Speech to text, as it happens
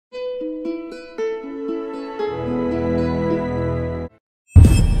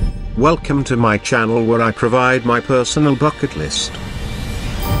Welcome to my channel where I provide my personal bucket list.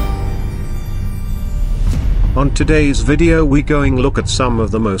 On today's video we going look at some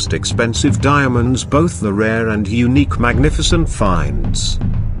of the most expensive diamonds, both the rare and unique magnificent finds.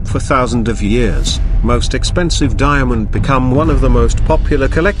 For thousands of years, most expensive diamond become one of the most popular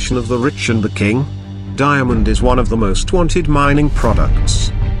collection of the rich and the king. Diamond is one of the most wanted mining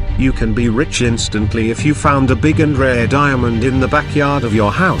products. You can be rich instantly if you found a big and rare diamond in the backyard of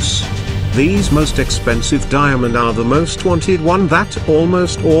your house. These most expensive diamond are the most wanted one that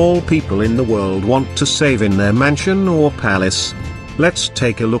almost all people in the world want to save in their mansion or palace. Let's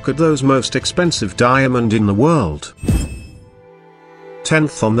take a look at those most expensive diamond in the world.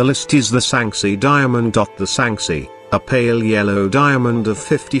 10th on the list is the Sanxi diamond. The Sanxi, a pale yellow diamond of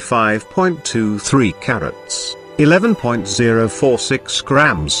 55.23 carats, 11.046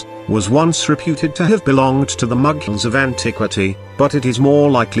 grams, was once reputed to have belonged to the Mughals of antiquity, but it is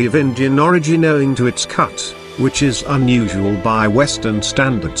more likely of Indian origin owing to its cut, which is unusual by Western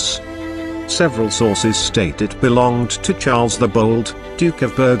standards. Several sources state it belonged to Charles the Bold, Duke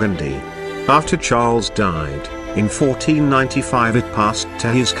of Burgundy. After Charles died, in 1495 it passed to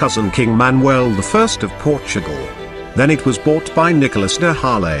his cousin King Manuel I of Portugal. Then it was bought by Nicolas de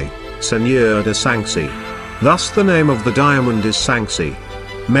Harlay, Seigneur de Sanxi. Thus the name of the diamond is Sanxi.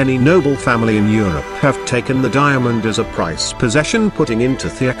 Many noble family in Europe have taken the diamond as a prized possession, putting into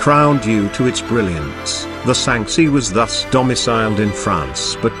their crown due to its brilliance. The Sanxi was thus domiciled in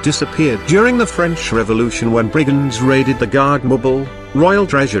France but disappeared during the French Revolution when brigands raided the Garde Mobile, royal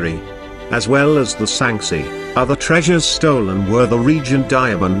treasury. As well as the Sanxi, other treasures stolen were the Regent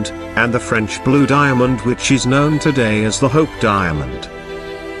diamond, and the French blue diamond, which is known today as the Hope diamond.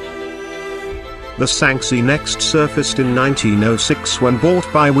 The Sanxi next surfaced in 1906 when bought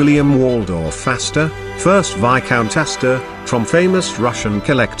by William Waldorf Astor, 1st Viscount Astor, from famous Russian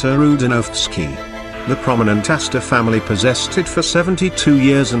collector Rudanovsky. The prominent Astor family possessed it for 72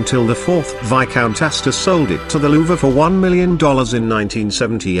 years until the 4th Viscount Astor sold it to the Louvre for $1 million in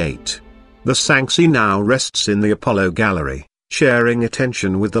 1978. The Sanxi now rests in the Apollo Gallery, sharing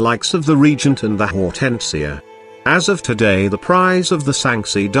attention with the likes of the Regent and the Hortensia. As of today, the price of the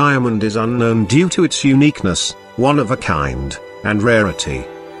Sanxi diamond is unknown due to its uniqueness, one of a kind, and rarity.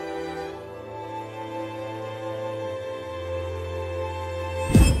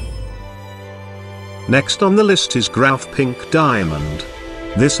 Next on the list is Graf Pink diamond.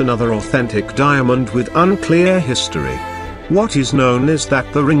 This another authentic diamond with unclear history. What is known is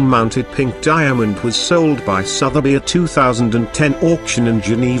that the ring-mounted pink diamond was sold by Sotheby's at 2010 auction in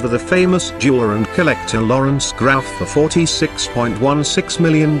Geneva the famous jeweler and collector Lawrence Graf for $46.16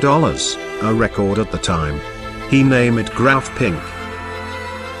 million, a record at the time. He named it Graf Pink.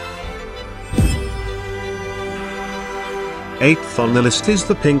 8th on the list is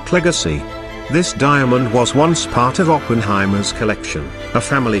the Pink Legacy. This diamond was once part of Oppenheimer's collection, a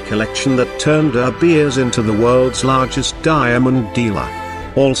family collection that turned De Beers into the world's largest diamond dealer.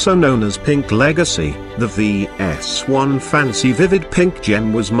 Also known as Pink Legacy, the VS1 fancy vivid pink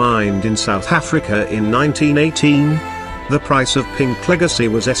gem was mined in South Africa in 1918. The price of Pink Legacy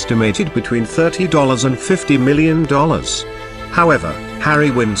was estimated between $30 and $50 million. However,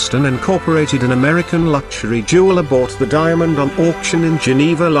 Harry Winston Incorporated, an American luxury jeweler, bought the diamond on auction in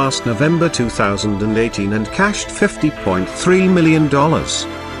Geneva last November 2018 and cashed $50.3 million.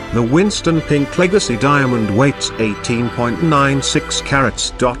 The Winston Pink Legacy diamond weighs 18.96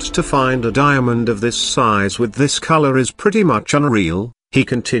 carats. To find a diamond of this size with this color is pretty much unreal, he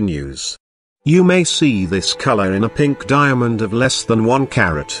continues. You may see this color in a pink diamond of less than 1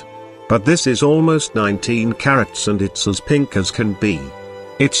 carat. But this is almost 19 carats and it's as pink as can be.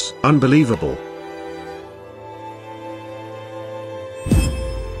 It's unbelievable.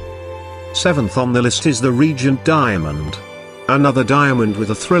 7th on the list is the Regent diamond. Another diamond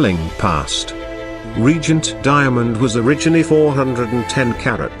with a thrilling past. Regent diamond was originally 410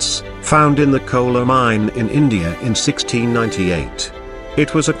 carats, found in the Kolar mine in India in 1698.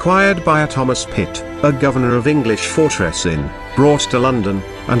 It was acquired by a Thomas Pitt, a governor of English fortress brought to London,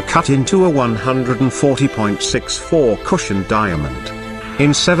 and cut into a 140.64 cushion diamond.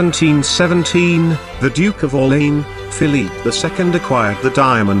 In 1717, the Duke of Orleans, Philippe II, acquired the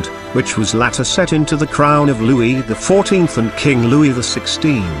diamond, which was later set into the crown of Louis XIV and King Louis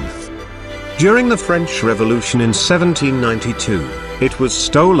XVI. During the French Revolution in 1792, it was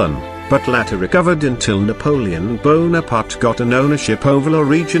stolen, but later recovered until Napoleon Bonaparte got an ownership over the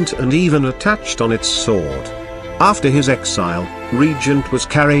Regent and even attached on its sword. After his exile, Regent was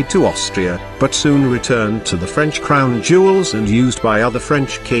carried to Austria, but soon returned to the French crown jewels and used by other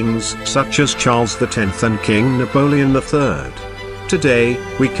French kings such as Charles X and King Napoleon III. Today,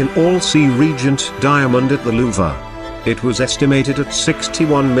 we can all see Regent Diamond at the Louvre. It was estimated at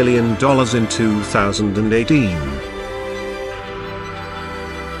 $61 million in 2018.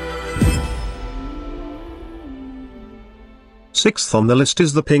 Sixth on the list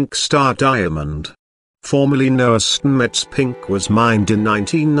is the Pink Star Diamond. Formerly known as Stonemates Pink, was mined in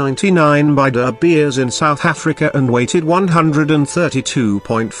 1999 by De Beers in South Africa and weighted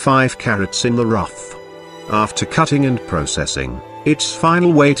 132.5 carats in the rough. After cutting and processing, its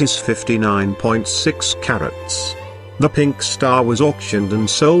final weight is 59.6 carats. The Pink Star was auctioned and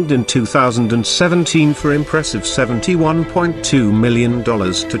sold in 2017 for impressive $71.2 million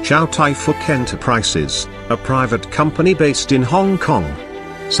to Chow Tai Fook Enterprises, a private company based in Hong Kong.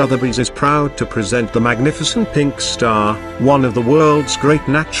 Sotheby's is proud to present the magnificent Pink Star, one of the world's great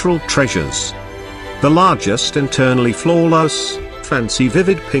natural treasures. The largest internally flawless, fancy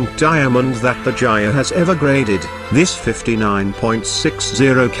vivid pink diamond that the Jaya has ever graded, this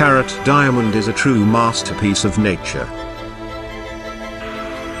 59.60 carat diamond is a true masterpiece of nature.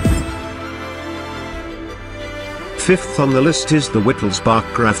 Fifth on the list is the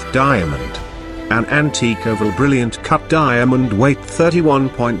Wittelsbach Graf diamond. An antique oval brilliant cut diamond weight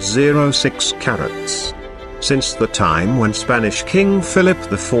 31.06 carats. Since the time when Spanish King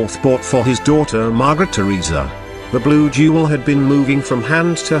Philip IV bought for his daughter Margaret Theresa, the blue jewel had been moving from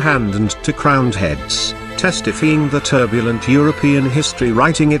hand to hand and to crowned heads, testifying the turbulent European history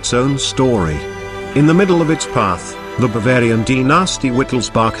writing its own story. In the middle of its path, the Bavarian dynasty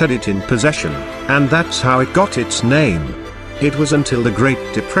Wittelsbach had it in possession, and that's how it got its name. It was until the Great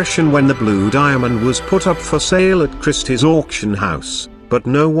Depression when the blue diamond was put up for sale at Christie's auction house, but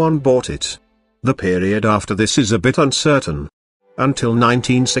no one bought it. The period after this is a bit uncertain. Until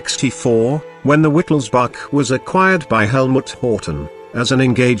 1964, when the Wittelsbach was acquired by Helmut Horten, as an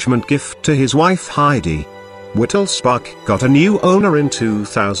engagement gift to his wife Heidi. Wittelsbach got a new owner in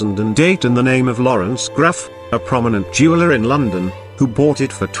 2008 in the name of Lawrence Graf, a prominent jeweler in London, who bought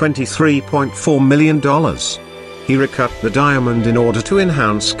it for $23.4 million. He recut the diamond in order to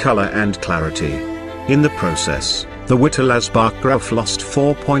enhance color and clarity. In the process, the Wittelsbach Graf lost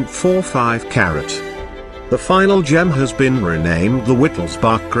 4.45 carat. The final gem has been renamed the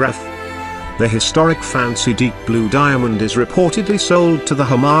Wittelsbach Graf. The historic fancy deep blue diamond is reportedly sold to the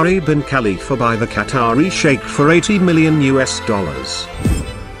Hamari bin Khalifa by the Qatari Sheikh for $80 million.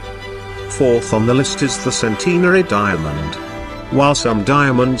 Fourth on the list is the centenary diamond. While some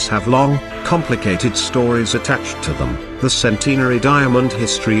diamonds have long, complicated stories attached to them, the centenary diamond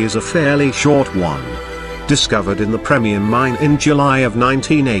history is a fairly short one. Discovered in the Premium mine in July of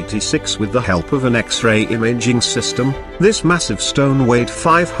 1986 with the help of an X-ray imaging system, this massive stone weighed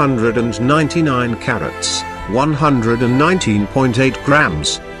 599 carats, 119.8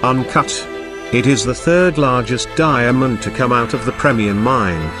 grams, uncut. It is the third largest diamond to come out of the Premium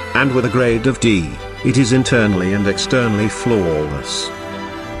mine, and with a grade of D. It is internally and externally flawless.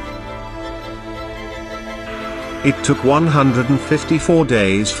 It took 154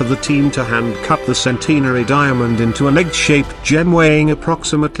 days for the team to hand-cut the centenary diamond into an egg-shaped gem weighing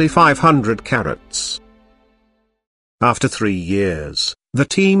approximately 500 carats. After 3 years, the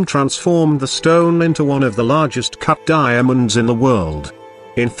team transformed the stone into one of the largest cut diamonds in the world.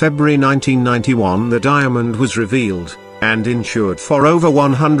 In February 1991 the diamond was revealed, and insured for over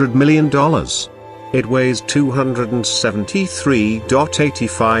 $100 million. It weighs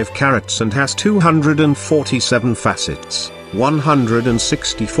 273.85 carats and has 247 facets,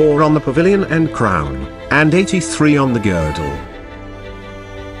 164 on the pavilion and crown, and 83 on the girdle.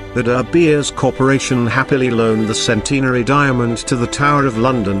 The De Beers Corporation happily loaned the centenary diamond to the Tower of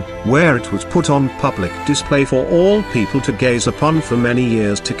London, where it was put on public display for all people to gaze upon for many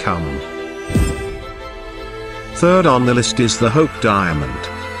years to come. Third on the list is the Hope Diamond.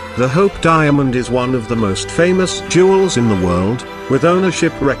 The Hope Diamond is one of the most famous jewels in the world, with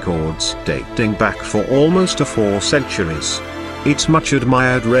ownership records dating back for almost 4 centuries. Its much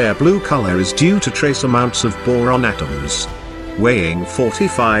admired rare blue color is due to trace amounts of boron atoms. Weighing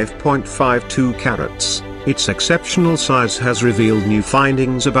 45.52 carats, its exceptional size has revealed new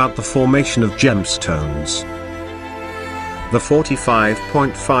findings about the formation of gemstones. The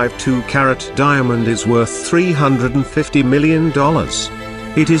 45.52 carat diamond is worth $350 million.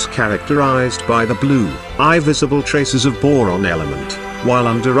 It is characterized by the blue, eye-visible traces of boron element, while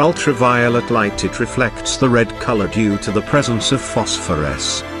under ultraviolet light it reflects the red color due to the presence of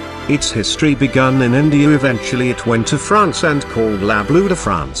phosphorus. Its history began in India, eventually it went to France and called La Bleu de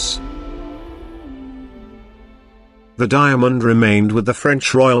France. The diamond remained with the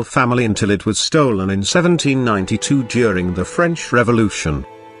French royal family until it was stolen in 1792 during the French Revolution.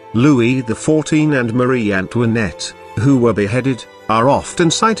 Louis XIV and Marie Antoinette, who were beheaded, are often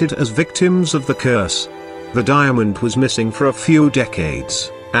cited as victims of the curse. The diamond was missing for a few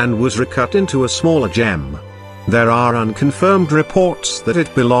decades, and was recut into a smaller gem. There are unconfirmed reports that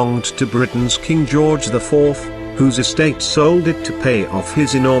it belonged to Britain's King George IV, whose estate sold it to pay off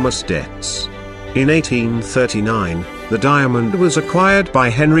his enormous debts. In 1839, the diamond was acquired by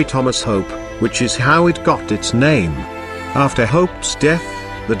Henry Thomas Hope, which is how it got its name. After Hope's death,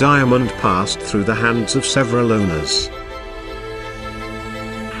 the diamond passed through the hands of several owners.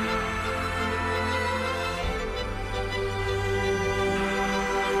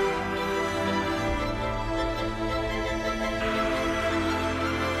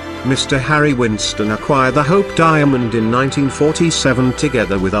 Mr. Harry Winston acquired the Hope diamond in 1947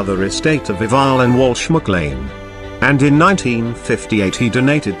 together with other estate of Ival and Walsh McLean. And in 1958 he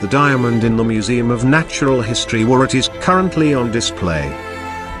donated the diamond in the Museum of Natural History, where it is currently on display.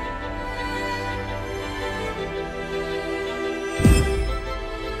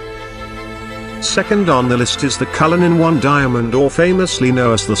 Second on the list is the Cullinan 1 diamond, or famously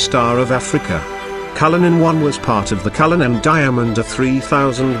known as the Star of Africa. Cullinan 1 was part of the Cullinan diamond, a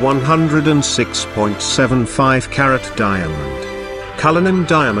 3,106.75 carat diamond. Cullinan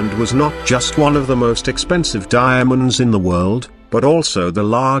diamond was not just one of the most expensive diamonds in the world, but also the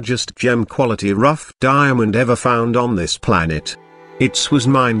largest gem-quality rough diamond ever found on this planet. It was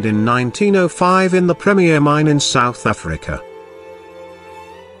mined in 1905 in the Premier Mine in South Africa.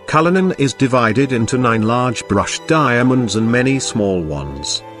 Cullinan is divided into 9 large brushed diamonds and many small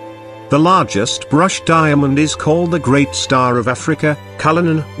ones. The largest brushed diamond is called the Great Star of Africa,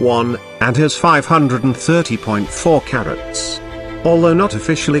 Cullinan 1, and has 530.4 carats. Although not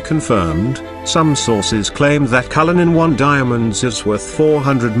officially confirmed, some sources claim that Cullinan 1 diamonds is worth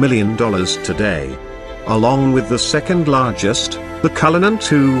 $400 million today. Along with the second largest, the Cullinan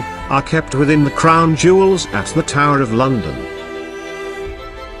 2, are kept within the crown jewels at the Tower of London.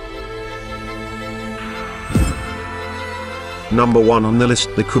 Number 1 on the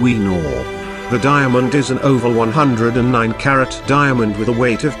list, the Kohinoor. The diamond is an oval 109 carat diamond with a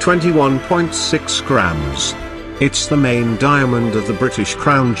weight of 21.6 grams. It's the main diamond of the British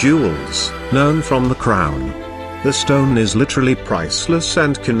crown jewels, known from the crown. The stone is literally priceless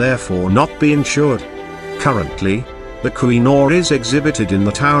and can therefore not be insured. Currently, the Kohinoor is exhibited in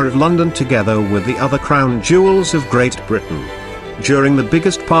the Tower of London together with the other crown jewels of Great Britain. During the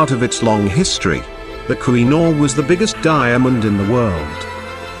biggest part of its long history, the Kohinoor was the biggest diamond in the world.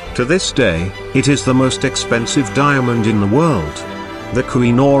 To this day, it is the most expensive diamond in the world. The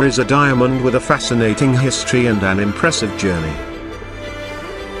Kohinoor is a diamond with a fascinating history and an impressive journey.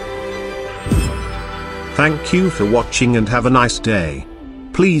 Thank you for watching and have a nice day.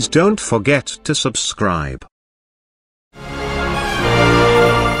 Please don't forget to subscribe.